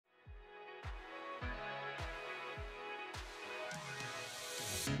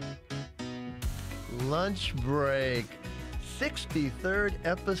lunch break. 63rd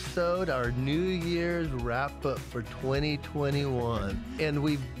episode, our New Year's wrap up for 2021. And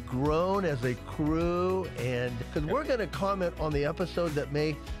we've grown as a crew, and because we're going to comment on the episode that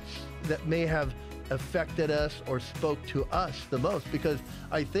may have affected us or spoke to us the most, because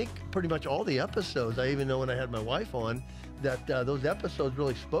I think pretty much all the episodes, I even know when I had my wife on, that those episodes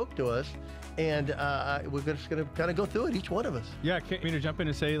really spoke to us. And we're just going to kind of go through it, each one of us. Yeah, can't mean to jump in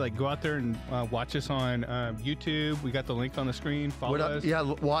and say, like, go out there and watch us on YouTube. We got the link on the screen. Follow us. Yeah,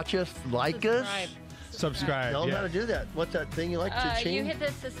 watch us, like us. Subscribe. Tell them how to do that. What's that thing you like to change? You hit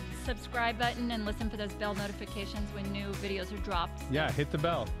the subscribe button and listen for those bell notifications when new videos are dropped. Yeah, hit the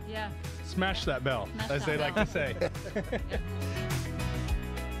bell. Yeah. Smash that bell, Smash as that they bell. like to say. Yeah.